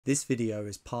This video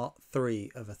is part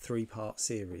 3 of a 3-part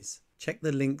series. Check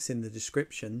the links in the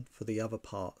description for the other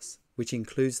parts, which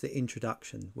includes the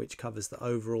introduction, which covers the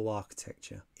overall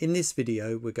architecture. In this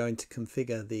video, we're going to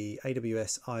configure the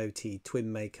AWS IoT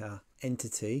TwinMaker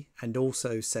entity and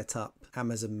also set up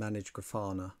Amazon Managed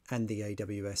Grafana and the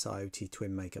AWS IoT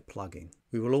TwinMaker plugin.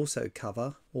 We will also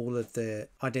cover all of the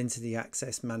identity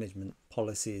access management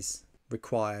policies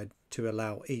required to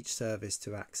allow each service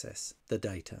to access the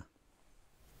data.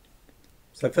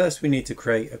 So first we need to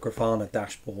create a Grafana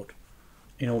dashboard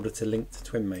in order to link to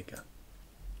TwinMaker.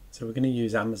 So we're going to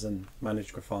use Amazon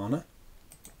Managed Grafana.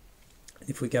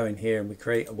 If we go in here and we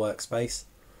create a workspace,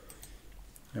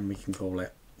 and we can call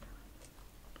it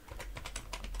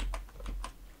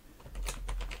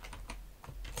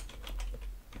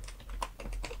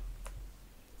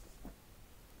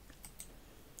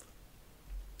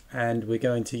and we're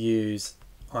going to use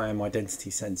IAM Identity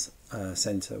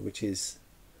Center, which is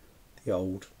the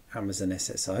old Amazon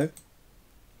SSO,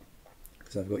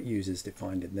 because I've got users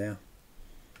defined in there,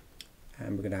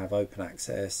 and we're going to have open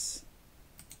access,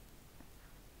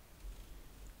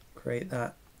 create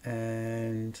that,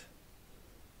 and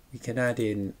we can add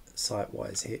in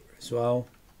site-wise here as well.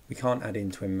 We can't add in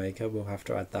TwinMaker, we'll have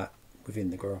to add that within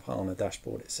the Grafana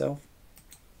dashboard itself.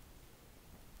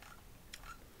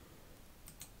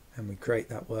 And we create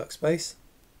that workspace.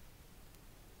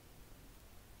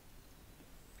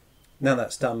 Now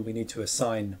that's done, we need to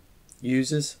assign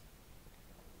users.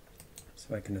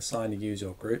 So I can assign a user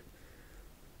or group.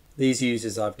 These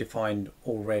users I've defined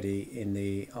already in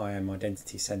the IAM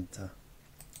Identity Center.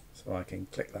 So I can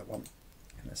click that one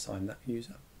and assign that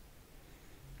user.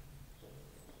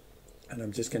 And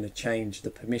I'm just going to change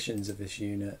the permissions of this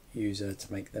user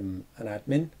to make them an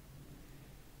admin.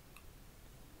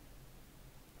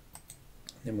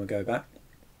 Then we'll go back.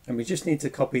 And we just need to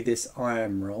copy this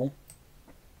IAM role,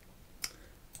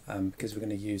 because we're going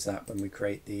to use that when we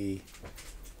create the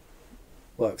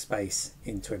workspace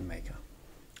in TwinMaker.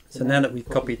 So now that we've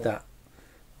copied that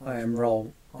IAM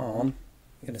role on,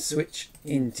 we're going to switch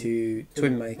into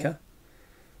TwinMaker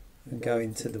and go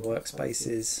into the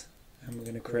workspaces, and we're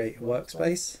going to create a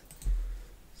workspace.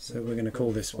 So we're going to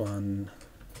call this one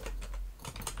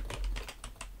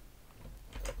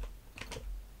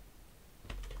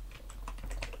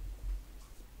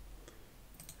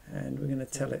and we're going to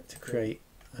tell it to create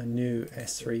a new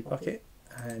S3 bucket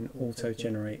and auto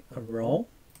generate a role.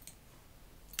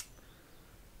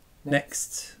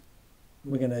 Next,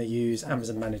 we're going to use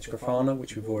Amazon Managed Grafana,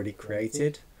 which we've already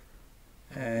created,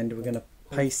 and we're going to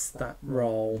paste that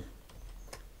role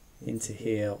into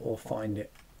here or find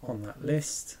it on that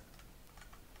list.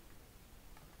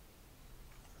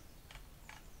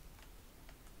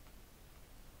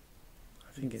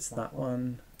 I think it's that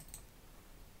one,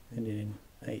 ending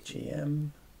in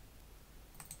HEM.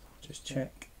 Just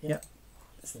check. Yep,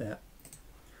 it's there.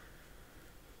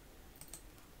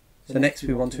 So next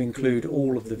we want to include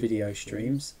all of the video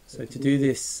streams. So to do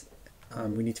this,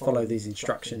 we need to follow these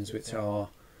instructions, which are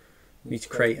we need to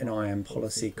create an IAM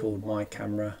policy called My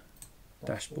Camera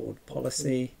Dashboard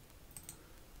Policy,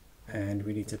 and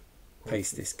we need to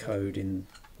paste this code in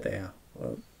there.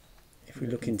 Well, if we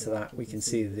look into that, we can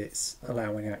see that it's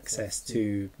allowing access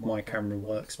to My Camera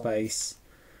Workspace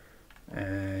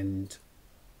and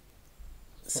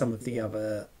some of the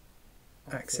other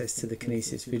access to the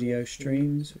Kinesis video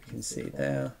streams, we can see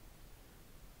there.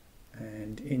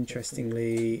 And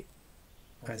interestingly,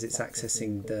 as it's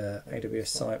accessing the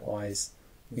AWS SiteWise,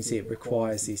 we can see it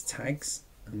requires these tags,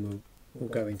 and we'll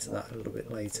go into that a little bit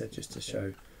later, just to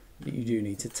show that you do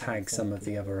need to tag some of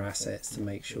the other assets to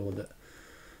make sure that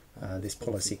this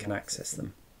policy can access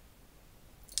them.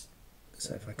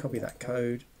 So if I copy that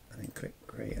code and then click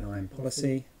create an IAM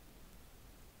policy,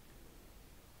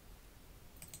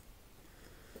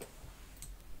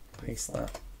 paste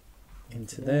that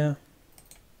into there.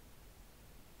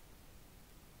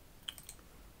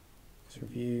 Let's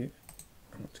review.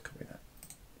 I want to copy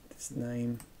this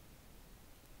name.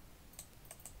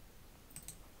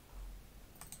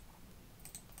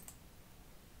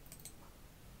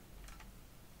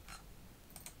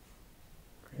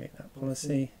 Create that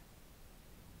policy.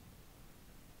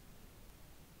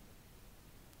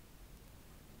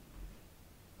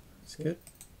 That's good.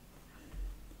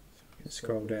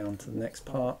 Scroll down to the next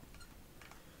part,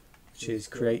 which is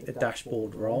create a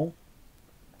dashboard role.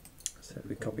 So if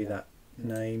we copy that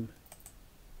name,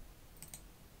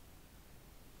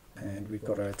 and we've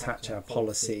got to attach our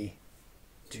policy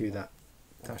to that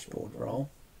dashboard role.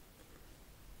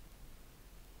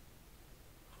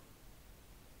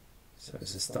 So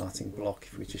as a starting block,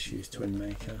 if we just use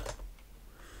TwinMaker,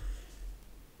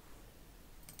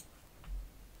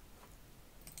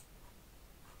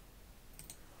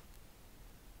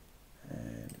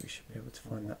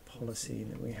 find that policy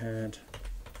that we had.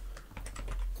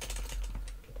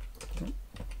 So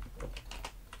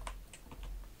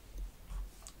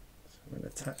we'll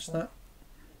attach that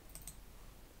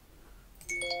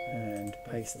and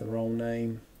paste the role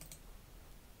name,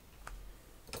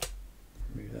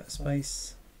 remove that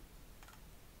space,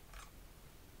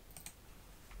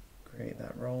 create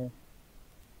that role.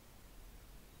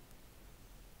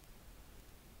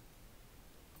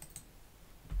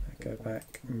 Go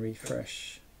back and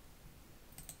refresh.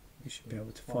 We should be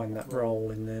able to find that role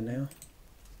in there now.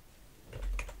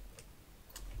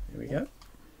 There we go.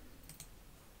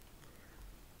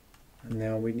 And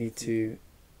now we need to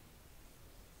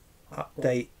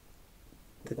update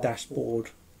the dashboard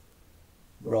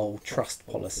role trust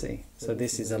policy. So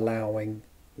this is allowing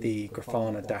the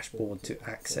Grafana dashboard to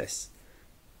access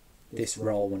this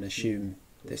role and assume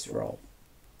this role.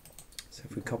 So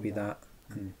if we copy that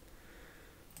and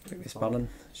click this button,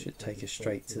 it should take us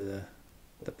straight to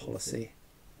the policy.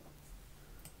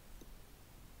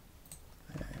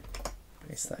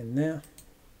 Paste that in there.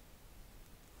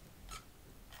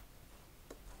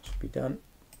 Should be done.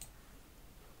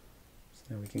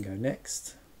 So now we can go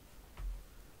next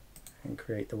and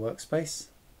create the workspace.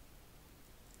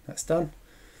 That's done.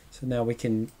 So now we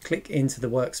can click into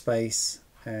the workspace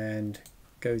and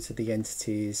go to the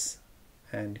entities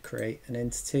and create an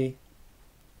entity.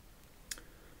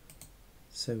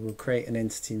 So we'll create an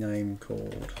entity name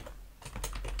called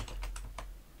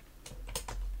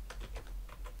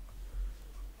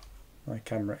My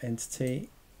Camera Entity.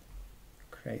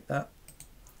 Create that,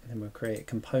 and then we'll create a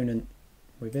component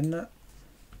within that.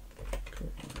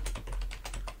 Cool.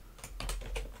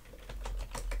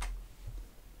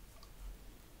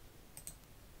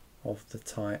 Of the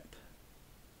type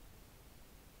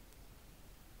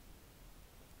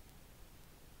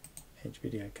Edge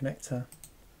Video Connector.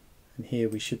 And here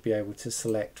we should be able to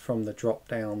select from the drop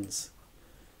downs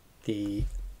the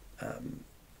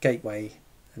gateway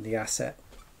and the asset.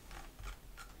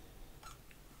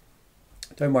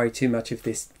 Don't worry too much if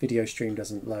this video stream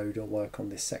doesn't load or work on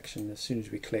this section. As soon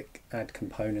as we click add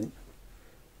component,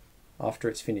 after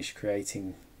it's finished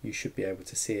creating, you should be able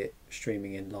to see it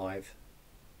streaming in live.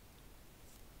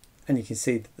 And you can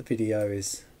see that the video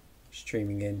is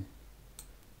streaming in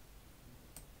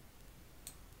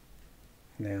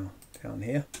now down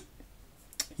here.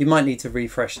 You might need to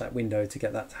refresh that window to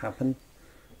get that to happen,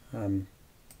 but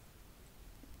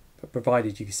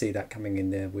provided you can see that coming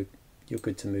in there, you're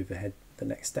good to move ahead the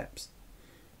next steps.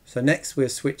 So next we'll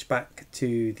switch back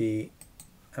to the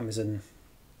Amazon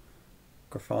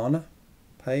Grafana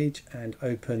page and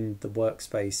open the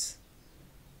workspace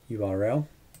URL.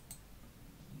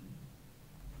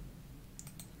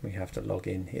 We have to log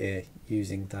in here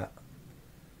using that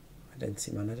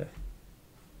identity manager.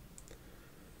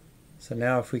 So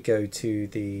now if we go to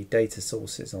the data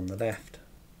sources on the left,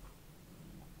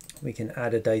 we can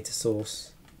add a data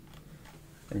source,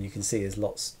 and you can see there's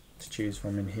lots to choose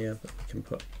from in here, but we can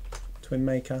put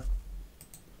TwinMaker.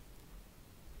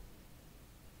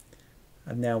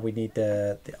 And now we need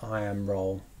the IAM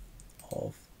role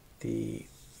of the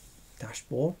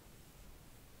dashboard.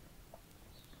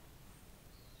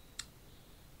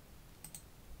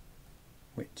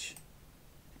 Which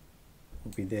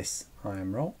will be this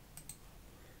IAM role.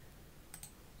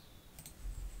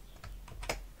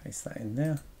 Paste that in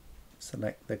there,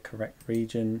 select the correct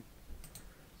region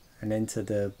and enter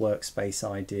the workspace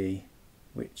ID,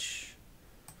 which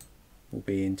will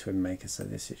be in TwinMaker. So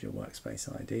this is your workspace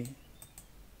ID.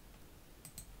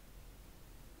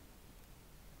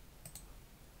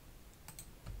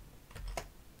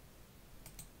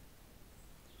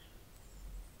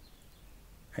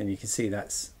 And you can see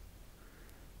that's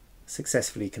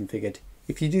successfully configured.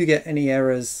 If you do get any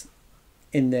errors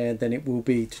in there, then it will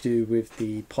be to do with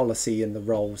the policy and the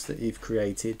roles that you've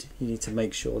created. You need to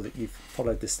make sure that you've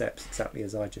followed the steps exactly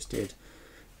as I just did,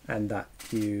 and that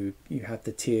you have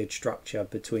the tiered structure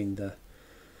between the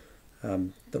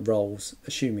roles,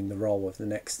 assuming the role of the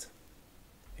next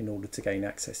in order to gain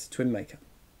access to TwinMaker.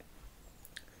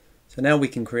 So now we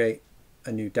can create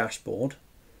a new dashboard.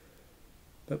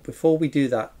 But before we do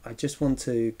that, I just want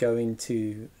to go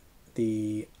into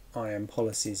the IAM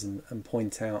policies and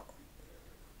point out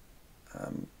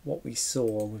what we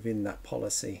saw within that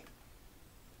policy,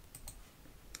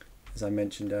 as I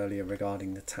mentioned earlier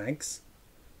regarding the tags.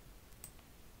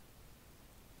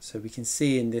 So we can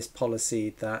see in this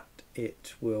policy that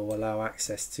it will allow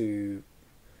access to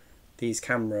these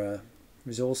camera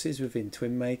resources within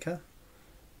TwinMaker.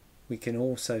 We can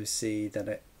also see that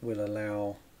it will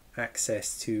allow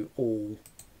access to all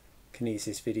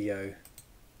Kinesis video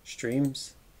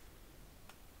streams.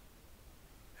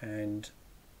 and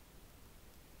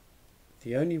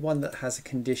the only one that has a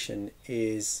condition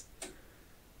is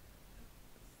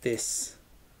this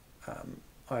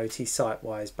IoT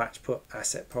site-wise batch put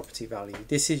asset property value.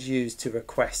 This is used to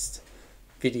request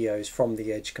videos from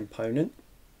the edge component,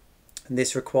 and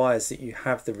this requires that you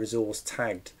have the resource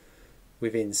tagged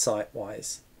within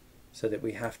site-wise, so that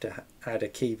we have to add a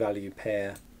key value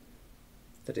pair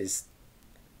that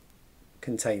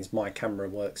contains my camera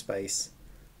workspace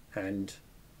and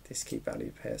this key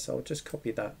value pair. So I'll just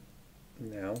copy that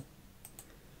now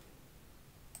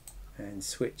and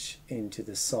switch into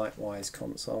the site-wise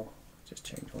console. Just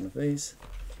change one of these.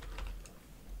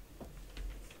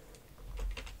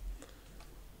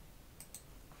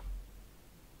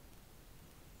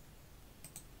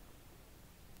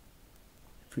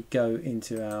 If we go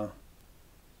into our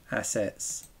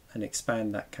assets and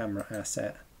expand that camera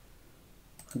asset,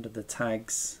 under the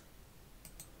tags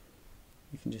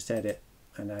you can just edit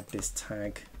and add this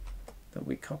tag that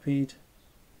we copied.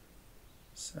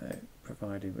 So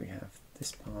provided we have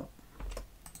this part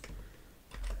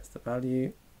as the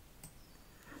value,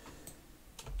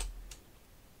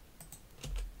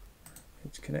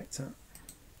 edge connector,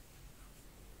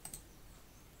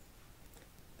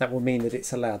 that will mean that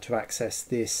it's allowed to access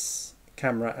this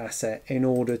camera asset in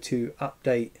order to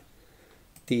update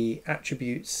the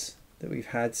attributes that we've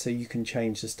had, so you can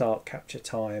change the start capture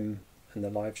time and the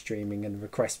live streaming and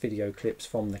request video clips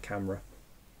from the camera.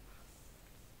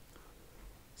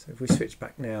 So if we switch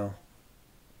back now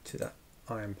to that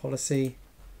IAM policy,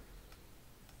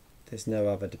 there's no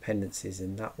other dependencies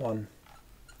in that one.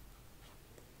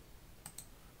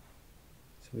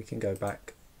 So we can go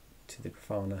back to the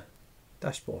Grafana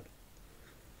dashboard.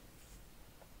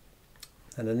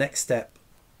 And the next step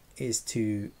is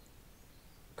to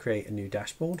create a new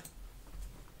dashboard.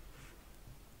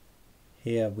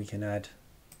 Here we can add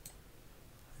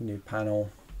a new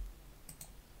panel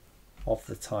of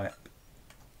the type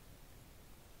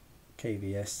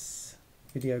KVS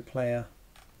video player,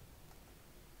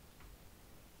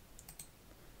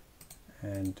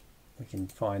 and we can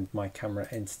find my camera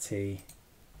entity,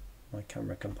 my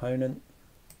camera component,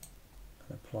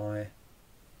 and apply. You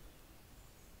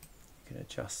can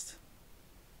adjust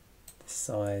the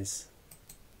size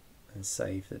and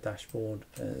save the dashboard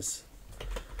as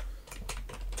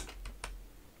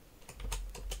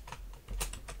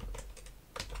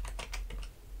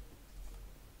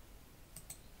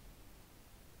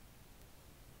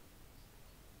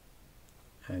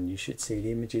and you should see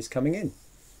the images coming in.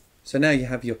 So now you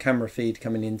have your camera feed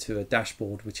coming into a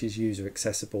dashboard which is user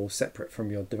accessible, separate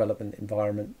from your development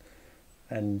environment,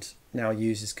 and now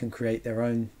users can create their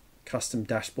own custom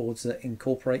dashboards that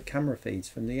incorporate camera feeds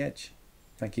from the edge.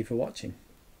 Thank you for watching.